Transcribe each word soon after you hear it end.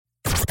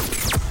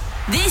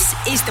This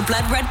is the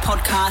Blood Red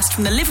podcast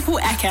from the Liverpool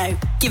Echo,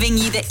 giving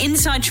you the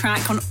inside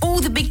track on all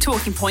the big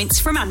talking points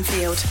from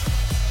Anfield.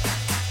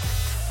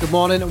 Good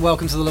morning and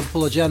welcome to the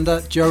Liverpool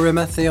Agenda. Joe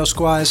Rimmer, Theo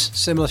Squires,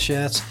 similar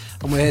shirts,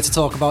 and we're here to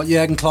talk about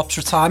Jurgen Klopp's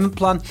retirement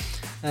plan.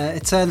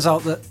 It turns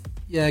out that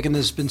Jurgen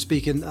has been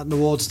speaking at an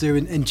awards do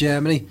in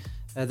Germany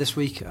this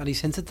week, and he's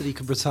hinted that he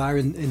could retire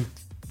in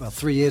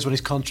 3 years when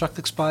his contract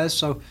expires.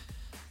 So,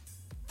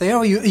 Theo,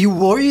 are you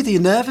worried? Are you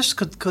nervous?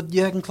 Could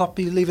Jurgen Klopp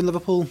be leaving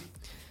Liverpool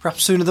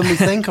perhaps sooner than we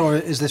think, or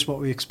is this what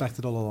we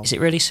expected all along? Is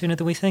it really sooner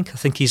than we think? I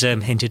think he's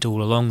hinted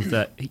all along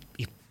that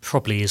he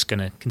probably is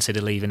going to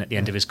consider leaving at the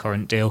end of his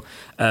current deal.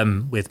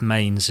 With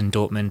Mainz and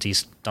Dortmund,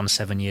 he's done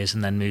 7 years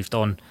and then moved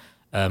on.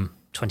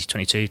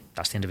 2022,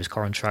 that's the end of his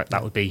contract.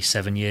 That would be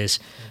 7 years.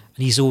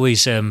 And he's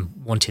always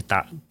wanted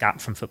that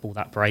gap from football,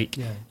 that break.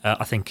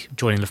 I think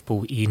joining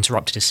Liverpool, he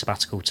interrupted his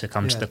sabbatical to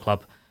come to the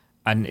club.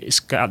 And it's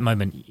at the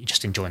moment, you're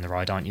just enjoying the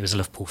ride, aren't you, as a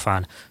Liverpool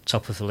fan?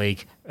 Top of the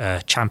league,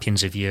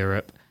 champions of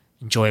Europe.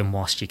 Enjoy him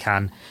whilst you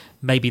can.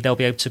 Maybe they'll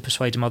be able to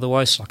persuade him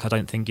otherwise. Like, I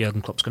don't think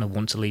Jurgen Klopp's going to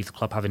want to leave the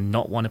club having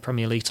not won a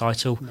Premier League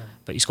title,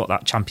 but he's got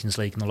that Champions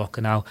League in the locker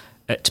now.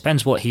 It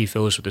depends what he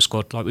feels with the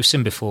squad. Like we've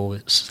seen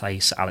before,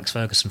 say Alex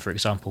Ferguson, for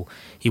example,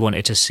 he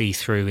wanted to see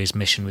through his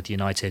mission with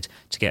United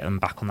to get them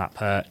back on that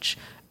perch.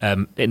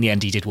 In the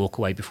end, he did walk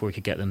away before he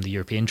could get them the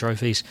European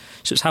trophies.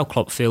 So it's how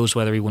Klopp feels,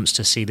 whether he wants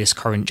to see this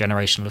current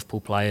generation of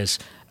Liverpool players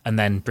and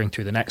then bring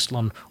through the next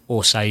one,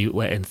 or say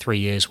we're in 3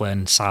 years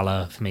when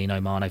Salah, Firmino,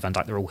 Mane, Van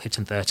Dijk, they're all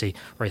hitting 30,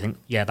 where you think,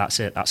 yeah,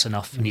 that's it, that's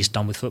enough, and he's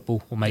done with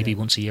football, or maybe he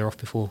wants a year off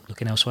before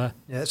looking elsewhere.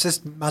 Yeah, it's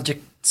this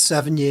magic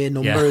 7-year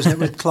number, isn't it,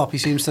 with Klopp? He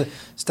seems to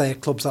stay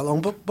at clubs that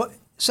long, but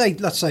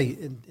let's say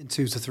in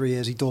 2 to 3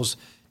 years he does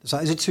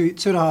decide. Is it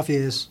 2.5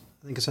 years,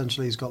 I think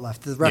essentially he's got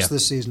left, the rest of the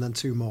season and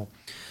 2 more.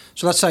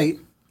 So let's say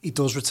he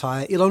does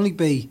retire, he'll only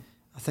be,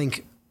 I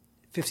think,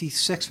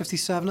 56,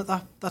 57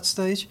 at that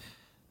stage.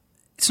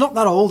 It's not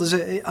that old, is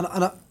it?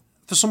 And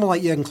for someone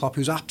like Jurgen Klopp,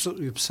 who's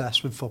absolutely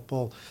obsessed with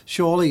football,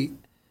 surely,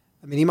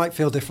 I mean, he might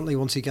feel differently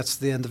once he gets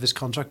to the end of his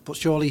contract, but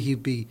surely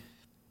he'd be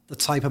the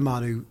type of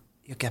man who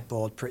you get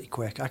bored pretty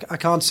quick. I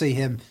can't see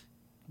him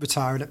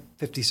retiring at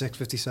 56,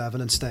 57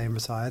 and staying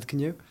retired, can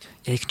you?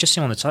 Yeah, you can just see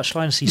him on the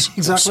touchline.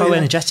 He's so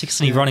energetic,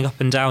 isn't he? Running up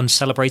and down,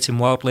 celebrating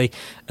wildly.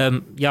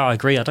 Yeah, I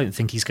agree. I don't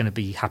think he's going to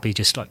be happy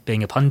just like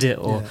being a pundit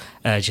or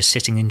just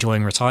sitting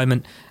enjoying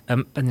retirement.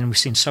 And then we've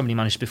seen so many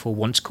managers before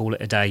want to call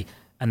it a day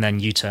and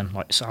then U-turn,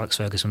 like Alex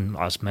Ferguson,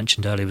 as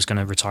mentioned earlier, was going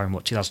to retire in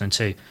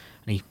 2002, and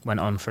he went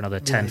on for another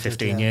 10,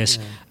 15 years.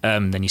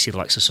 Then you see the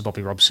likes of Sir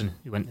Bobby Robson,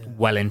 who went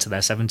well into their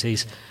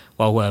 70s.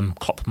 Well,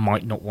 Klopp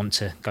might not want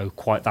to go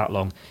quite that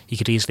long. He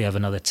could easily have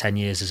another 10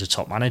 years as a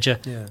top manager,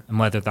 and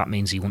whether that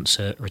means he wants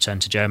to return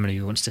to Germany,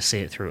 he wants to see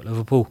it through at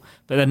Liverpool.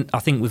 But then I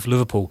think with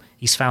Liverpool,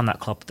 he's found that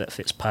club that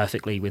fits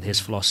perfectly with his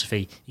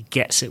philosophy. He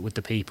gets it with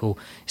the people.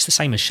 It's the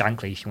same as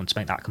Shankly, if you want to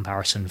make that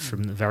comparison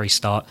from the very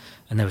start.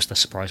 And there was the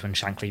surprise when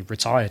Shankly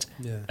retired.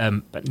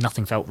 But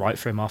nothing felt right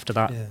for him after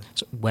that.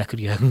 So where could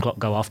Jurgen Klopp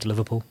go after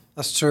Liverpool?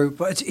 That's true.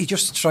 But he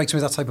just strikes me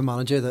as that type of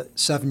manager that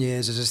 7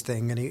 years is his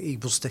thing and he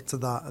will stick to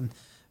that. And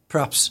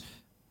perhaps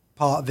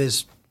part of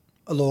his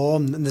allure,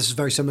 and this is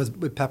very similar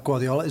with Pep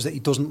Guardiola, is that he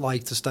doesn't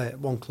like to stay at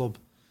one club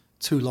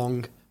too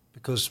long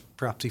because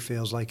perhaps he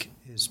feels like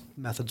his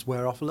methods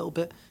wear off a little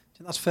bit. Do you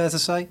think that's fair to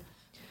say?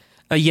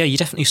 Yeah, you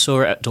definitely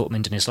saw it at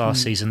Dortmund in his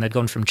last season. They'd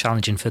gone from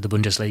challenging for the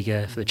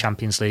Bundesliga, for the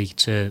Champions League,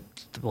 to,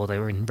 well, they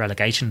were in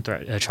relegation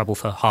trouble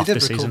for half the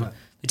season.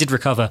 They did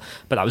recover,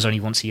 but that was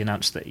only once he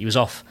announced that he was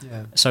off.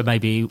 So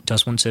maybe he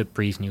does want to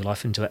breathe new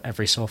life into it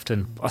every so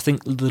often. I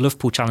think the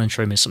Liverpool challenge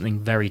for him is something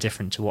very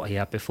different to what he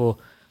had before.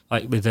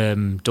 Like with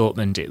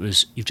Dortmund, it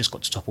was, you've just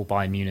got to topple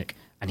Bayern Munich.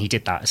 And he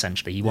did that,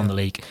 essentially. He won the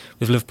league.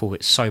 With Liverpool,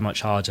 it's so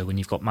much harder when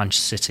you've got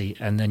Manchester City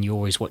and then you're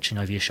always watching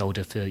over your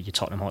shoulder for your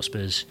Tottenham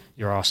Hotspurs,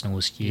 your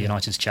Arsenals, your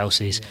Uniteds,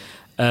 Chelseas.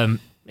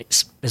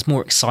 There's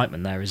more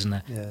excitement there, isn't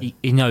there?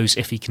 He knows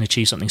if he can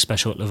achieve something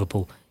special at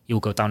Liverpool, he'll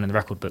go down in the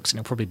record books and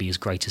it'll probably be his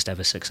greatest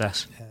ever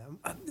success.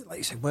 Like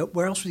you say,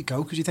 where else would he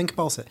go? Because you think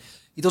about it,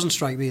 he doesn't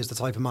strike me as the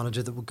type of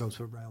manager that would go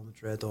to a Real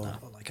Madrid or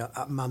like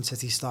a Man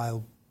City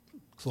style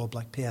club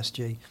like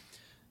PSG.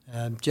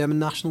 German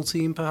national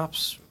team,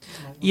 perhaps?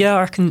 Yeah,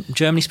 I reckon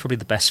Germany's probably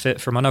the best fit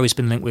for him. I know he's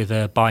been linked with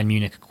Bayern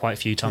Munich quite a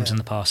few times in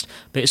the past,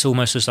 but it's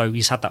almost as though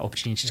he's had that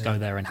opportunity to go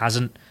there and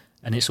hasn't.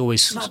 And it's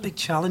always... It's not a big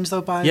challenge,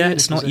 though, Bayern Munich. Yeah,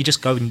 it's not. You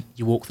just go and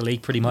you walk the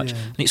league, pretty much.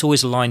 And it's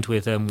always aligned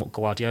with what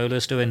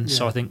Guardiola's doing.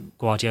 So I think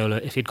Guardiola,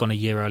 if he'd gone a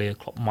year earlier,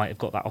 Klopp might have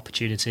got that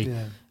opportunity.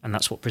 And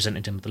that's what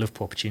presented him with the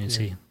Liverpool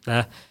opportunity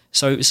there.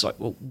 So it's like,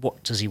 well,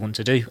 what does he want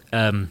to do?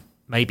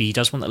 Maybe he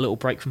does want a little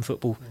break from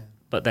football.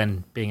 But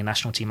then being a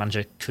national team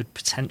manager could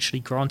potentially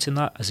grant him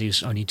that, as he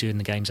was only doing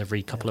the games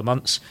every couple of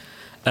months.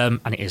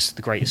 And it is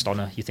the greatest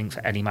honour, you think,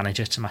 for any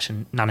manager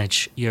to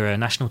manage your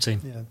national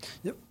team.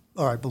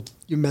 All right, well,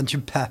 you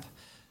mentioned Pep.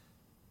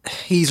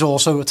 He's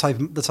also the type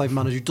of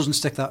manager who doesn't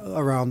stick that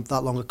around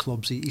that long at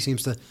clubs. He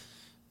seems to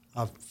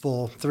have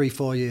 4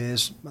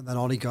 years, and then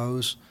on he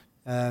goes.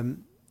 Do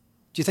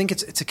you think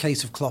it's a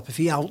case of Klopp, if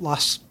he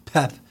outlasts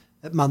Pep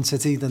at Man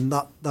City, then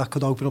that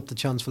could open up the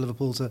chance for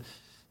Liverpool to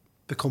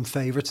become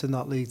favourites in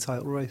that league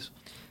title race.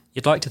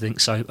 You'd like to think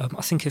so.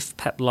 I think if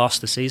Pep lasts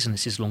the season,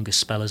 it's his longest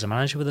spell as a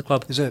manager with the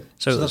club. Is it?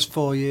 So that's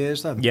 4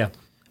 years then? Yeah.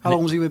 How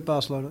long was he with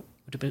Barcelona?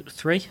 Would it be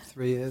 3?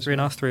 3 years.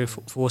 3.5, 3 or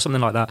 4,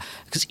 something like that.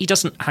 Because he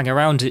doesn't hang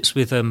around. It's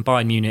with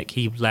Bayern Munich.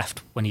 He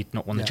left when he'd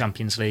not won the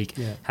Champions League.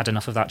 Yeah. Had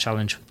enough of that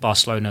challenge.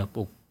 Barcelona,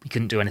 well, he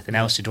couldn't do anything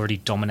else. He'd already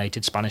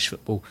dominated Spanish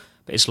football.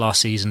 But his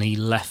last season, he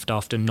left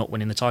after not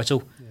winning the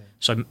title. Yeah.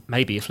 So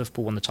maybe if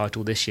Liverpool won the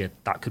title this year,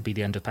 that could be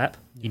the end of Pep.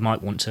 He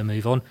might want to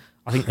move on.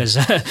 I think there's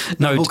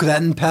no... Liverpool could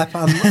end Pep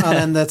and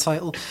end their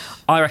title.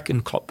 I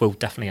reckon Klopp will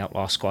definitely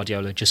outlast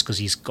Guardiola just because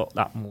he's got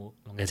that more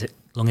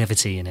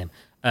longevity in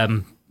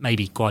him.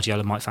 Maybe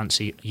Guardiola might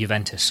fancy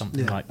Juventus,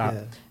 something like that.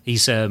 Yeah.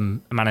 He's a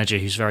manager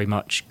who's very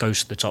much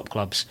goes to the top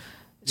clubs.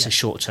 It's a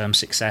short-term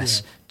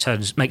success.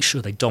 Makes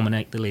sure they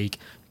dominate the league,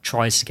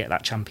 tries to get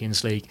that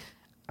Champions League,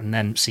 and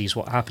then sees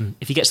what happens.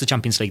 If he gets the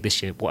Champions League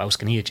this year, what else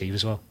can he achieve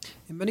as well?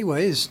 In many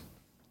ways,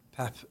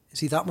 Pep,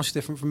 is he that much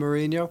different from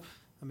Mourinho?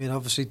 I mean,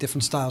 obviously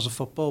different styles of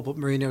football, but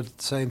Mourinho did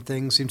the same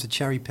thing, seemed to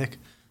cherry-pick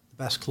the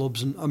best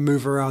clubs and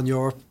move around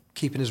Europe,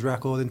 keeping his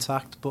record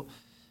intact, but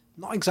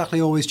not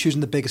exactly always choosing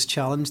the biggest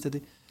challenge, did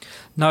he?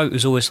 No, it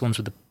was always the ones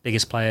with the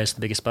biggest players,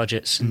 the biggest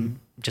budgets, and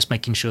just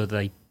making sure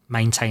they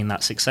maintain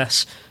that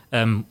success.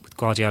 With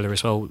Guardiola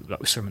as well,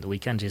 like we saw him at the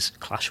weekend, his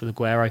clash with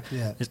Aguero.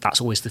 Yeah.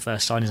 That's always the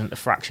first sign, isn't it? The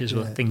fractures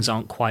where things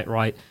aren't quite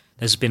right.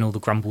 There's been all the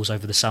grumbles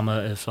over the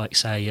summer of, like,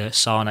 say,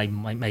 Sane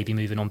might be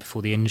moving on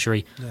before the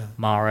injury. Yeah.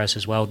 Mahrez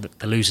as well.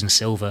 They're losing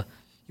Silva.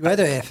 You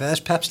heard it here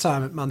first. Pep's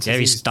time at Man City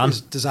he's done.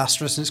 is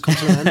disastrous and it's come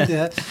to an end.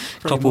 Yeah,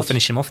 Klopp will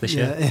finish him off this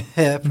year.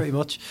 Yeah, pretty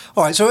much.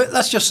 All right, so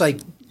let's just say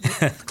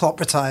Klopp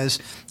retires.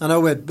 I know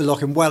we're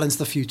looking well into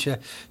the future.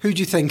 Who do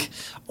you think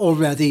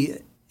already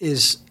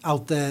is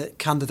out there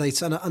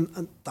candidates?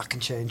 And that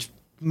can change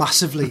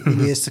massively in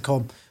years to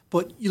come.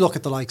 But you look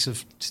at the likes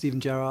of Steven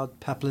Gerrard,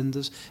 Pep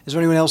Lijnders. Is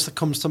there anyone else that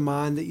comes to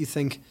mind that you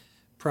think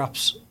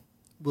perhaps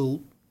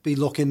will be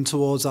looking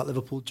towards that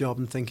Liverpool job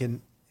and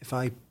thinking, if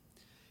I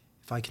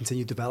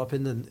continue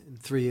developing in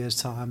 3 years'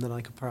 time, then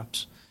I could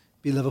perhaps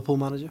be Liverpool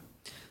manager?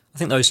 I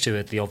think those two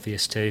are the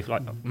obvious two.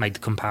 Like, I made the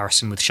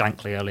comparison with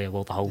Shankly earlier.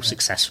 Well, the whole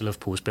success for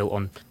Liverpool was built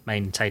on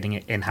maintaining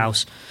it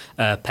in-house.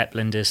 Pep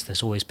Lijnders,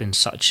 there's always been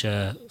such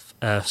a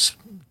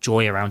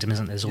joy around him,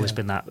 isn't there? There's always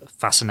been that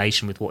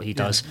fascination with what he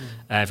does.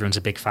 Everyone's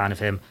a big fan of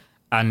him.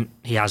 And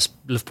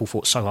Liverpool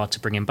fought so hard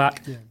to bring him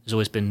back. Yeah. There's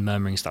always been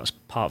murmurings that was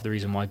part of the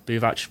reason why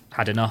Buvac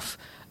had enough.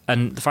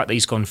 And the fact that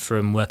he's gone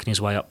from working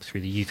his way up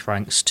through the youth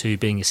ranks to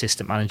being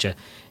assistant manager,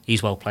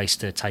 he's well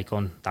placed to take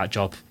on that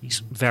job. He's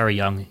very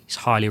young, he's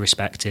highly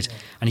respected,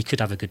 and he could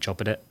have a good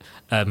job at it.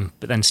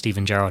 But then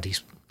Steven Gerrard,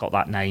 he's got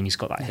that name, he's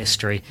got that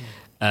history.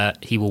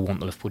 He will want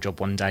the Liverpool job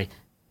one day,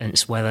 and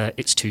it's whether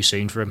it's too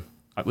soon for him.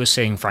 Like, we're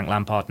seeing Frank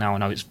Lampard now. I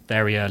know it's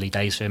very early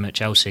days for him at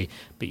Chelsea,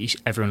 but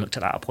everyone looked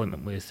at that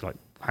appointment with, like,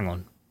 hang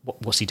on,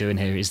 what's he doing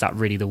here? Is that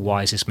really the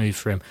wisest move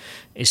for him?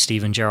 Is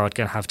Steven Gerrard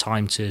going to have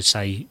time to,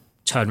 say,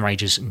 turn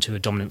Rangers into a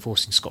dominant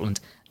force in Scotland,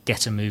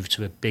 get a move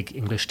to a big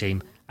English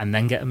team, and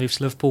then get a move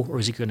to Liverpool? Or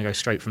is he going to go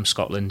straight from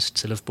Scotland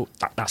to Liverpool?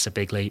 That's a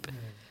big leap.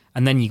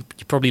 And then you're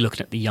probably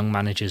looking at the young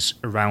managers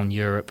around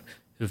Europe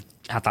who've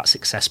had that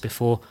success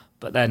before,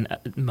 but then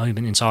at the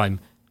moment in time,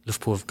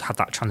 Liverpool have had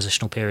that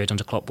transitional period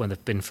under Klopp where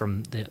they've been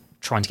from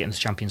trying to get into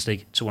the Champions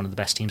League to one of the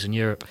best teams in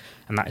Europe,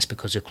 and that is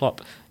because of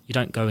Klopp. You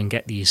don't go and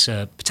get these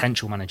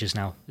potential managers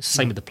now. It's the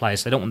same with the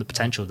players. They don't want the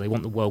potential, they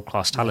want the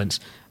world-class talents,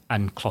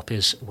 and Klopp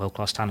is a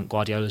world-class talent,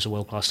 Guardiola is a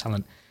world-class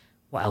talent.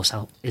 What else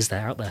is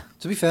there out there?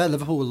 To be fair,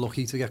 Liverpool were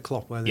lucky to get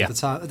Klopp. At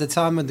the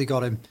time when they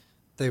got him,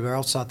 they were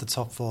outside the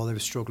top four, they were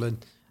struggling,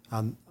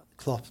 and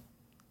Klopp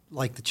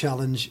liked the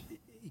challenge.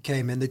 He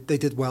came in, they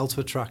did well to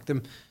attract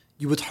him.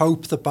 You would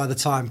hope that by the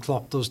time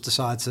Klopp does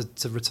decide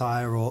to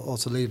retire or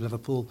to leave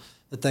Liverpool,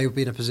 that they would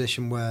be in a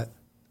position where,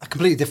 a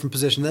completely different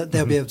position, that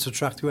they'll be able to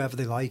attract whoever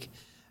they like.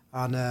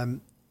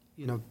 And,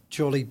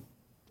 surely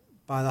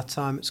by that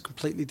time it's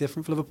completely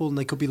different for Liverpool and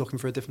they could be looking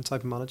for a different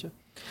type of manager.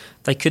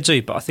 They could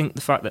do, but I think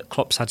the fact that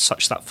Klopp's had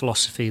such that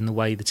philosophy in the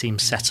way the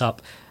team's set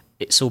up,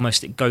 it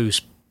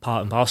goes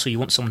part and parcel. You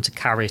want someone to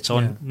carry it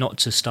on, not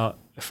to start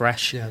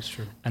afresh. Yeah, that's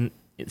true. And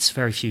it's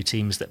very few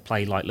teams that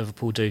play like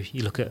Liverpool do.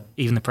 You look at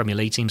even the Premier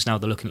League teams now,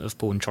 they're looking at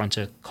Liverpool and trying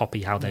to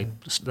copy how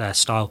their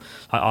style.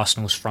 Like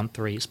Arsenal's front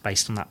three, it's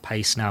based on that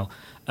pace now.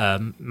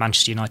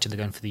 Manchester United are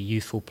going for the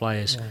youthful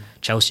players.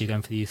 Chelsea are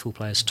going for the youthful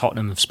players.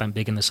 Tottenham have spent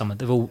big in the summer.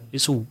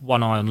 It's all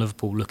one eye on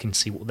Liverpool, looking to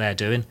see what they're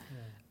doing.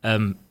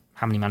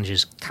 How many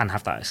managers can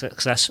have that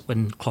success?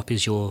 When Klopp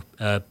is your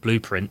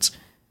blueprint,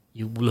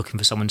 you're looking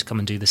for someone to come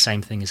and do the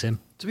same thing as him.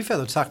 To be fair,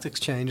 the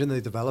tactics change and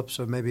they develop,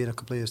 so maybe in a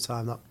couple of years'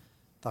 time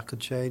that could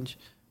change.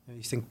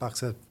 You think back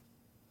to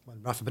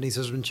when Rafa Benitez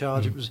was in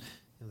charge, it was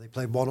they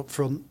played one up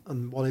front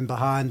and one in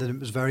behind, and it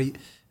was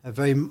a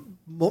very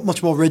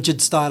much more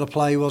rigid style of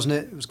play, wasn't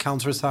it? It was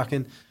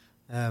counter-attacking.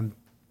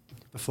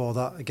 Before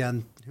that,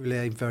 again,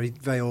 Houllier very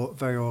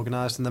very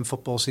organised, and then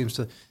football seems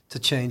to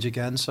change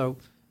again. So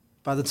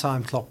by the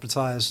time Klopp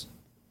retires,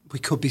 we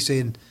could be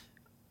seeing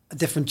a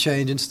different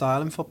change in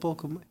style in football,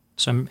 couldn't we?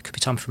 So it could be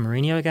time for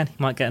Mourinho again. He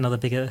might get another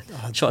bigger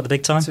shot at the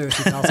big time.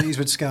 Seriously, I think he's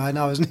with Sky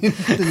now, isn't he?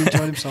 Didn't he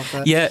enjoy himself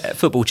there? Yeah,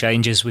 football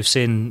changes. We've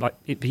seen, like,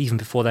 even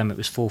before them, it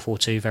was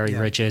 4-4-2, very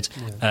rigid.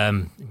 Yeah.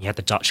 You had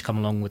the Dutch come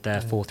along with their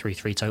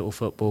 4-3-3 total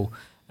football,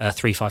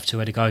 3-5-2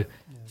 had to go.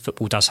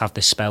 Football does have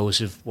this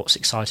spells of what's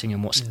exciting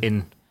and what's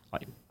in.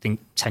 Like, I think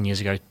 10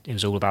 years ago, it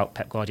was all about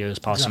Pep Guardiola's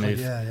passing move.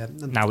 Yeah.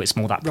 Now it's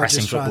more that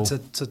pressing football. Rodgers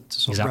tried to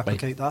sort of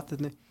replicate that,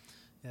 didn't he?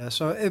 Yeah,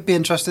 so it'd be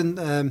interesting.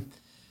 But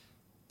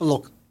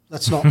look,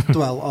 let's not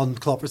dwell on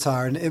Klopp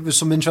retiring. It was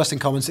some interesting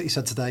comments that he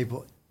said today,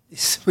 but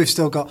we've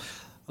still got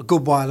a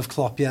good while of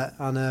Klopp yet.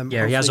 And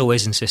he has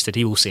always insisted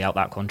he will see out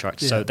that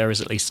contract. So there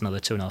is at least another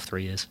 2.5,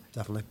 3 years.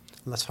 Definitely.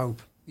 Let's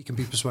hope he can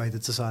be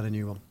persuaded to sign a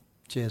new one.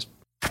 Cheers.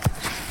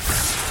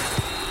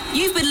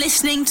 You've been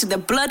listening to the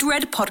Blood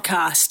Red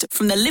podcast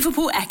from the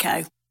Liverpool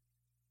Echo.